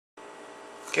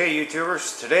Okay,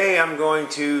 YouTubers, today I'm going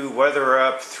to weather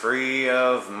up 3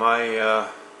 of my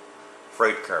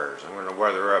freight cars. I'm going to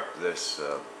weather up this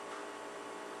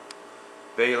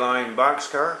Bayline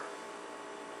boxcar,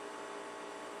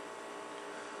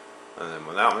 and then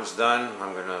when that one's done,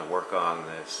 I'm going to work on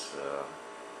this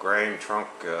Grand Trunk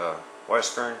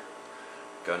Western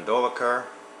gondola car,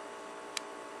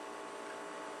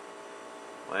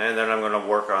 and then I'm going to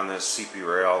work on this CP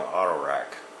Rail auto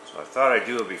rack. So I thought I'd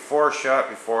do a before shot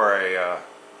before I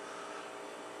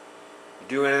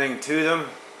do anything to them,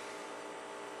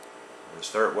 and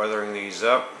start weathering these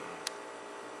up.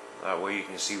 That way you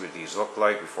can see what these look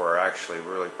like before I actually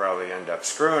really probably end up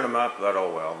screwing them up, but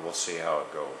oh well, we'll see how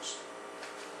it goes.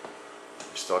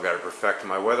 Still got to perfect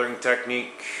my weathering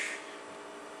technique.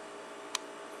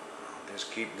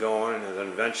 Just keep going, and then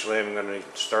eventually I'm going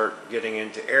to start getting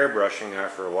into airbrushing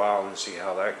after a while and see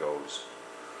how that goes.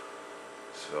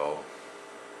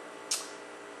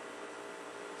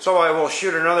 So I will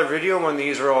shoot another video when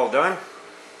these are all done,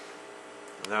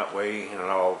 and that way, you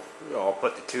know, I'll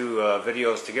put the two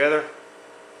videos together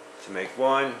to make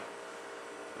one,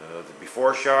 the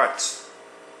before shots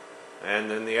and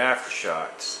then the after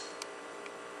shots.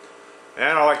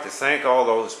 And I'd like to thank all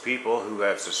those people who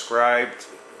have subscribed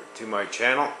to my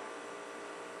channel.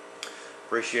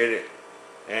 Appreciate it.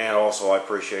 And also I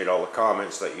appreciate all the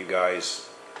comments that you guys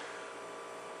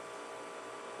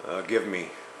give me.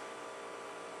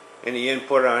 Any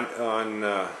input on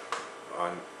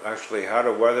actually how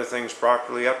to weather things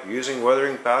properly up using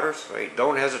weathering powders, hey,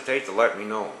 don't hesitate to let me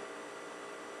know.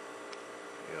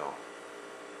 You know,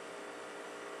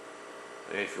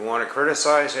 and if you want to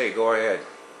criticize, hey, go ahead.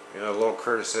 You know, a little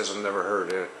criticism never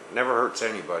hurt. It never hurts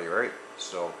anybody, right?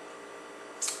 So,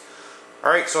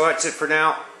 alright, so that's it for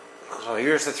now. So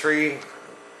here's the 3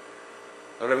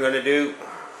 that I'm going to do.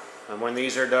 And when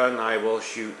these are done, I will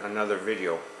shoot another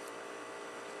video.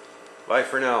 Bye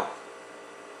for now.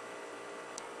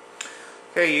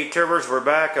 Okay, YouTubers, we're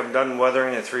back. I'm done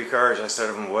weathering the 3 cars I said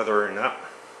I'm weathering up.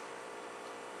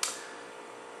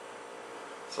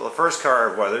 So the first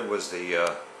car I weathered was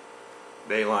the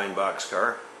Bayline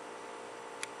boxcar.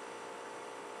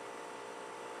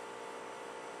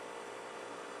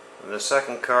 And the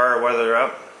second car I weathered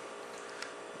up,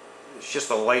 it's just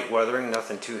a light weathering,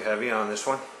 nothing too heavy on this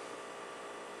one.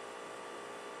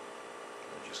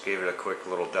 Just gave it a quick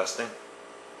little dusting.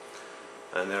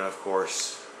 And then of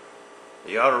course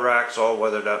the outer rack's all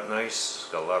weathered up nice. It's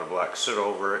got a lot of black soot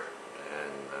over it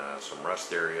and some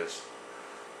rust areas.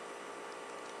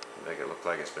 Make it look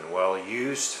like it's been well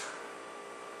used.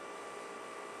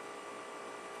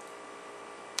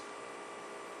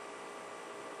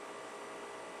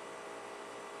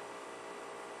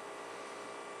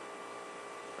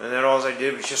 And then all I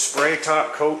did was just spray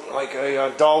top coat, like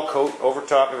a dull coat over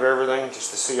top of everything,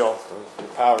 just to seal the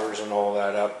powders and all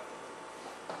that up.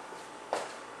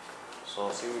 So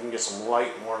let's see if we can get some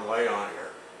light, more light on here.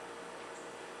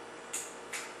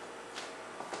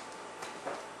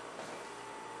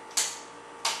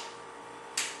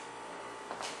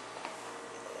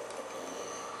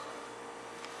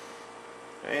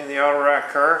 And the auto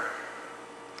rack car,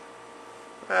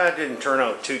 that didn't turn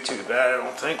out too bad, I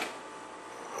don't think.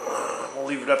 I'll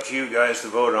leave it up to you guys to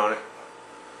vote on it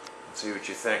and see what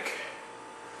you think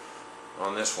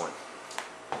on this one.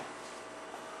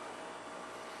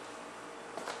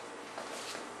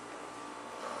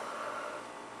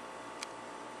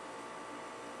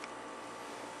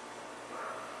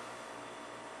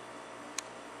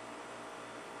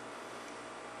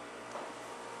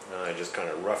 I just kind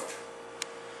of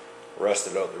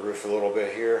rusted out the roof a little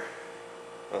bit here.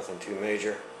 Nothing too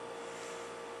major.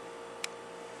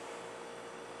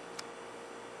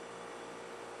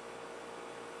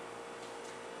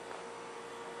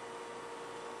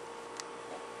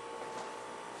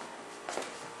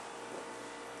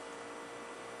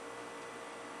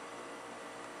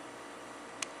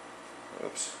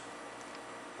 Oops.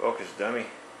 Focus, dummy.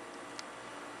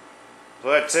 So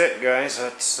that's it, guys.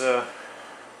 That's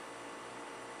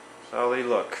how they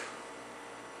look.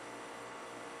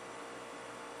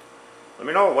 Let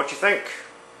me know what you think.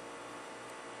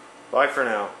 Bye for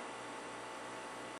now.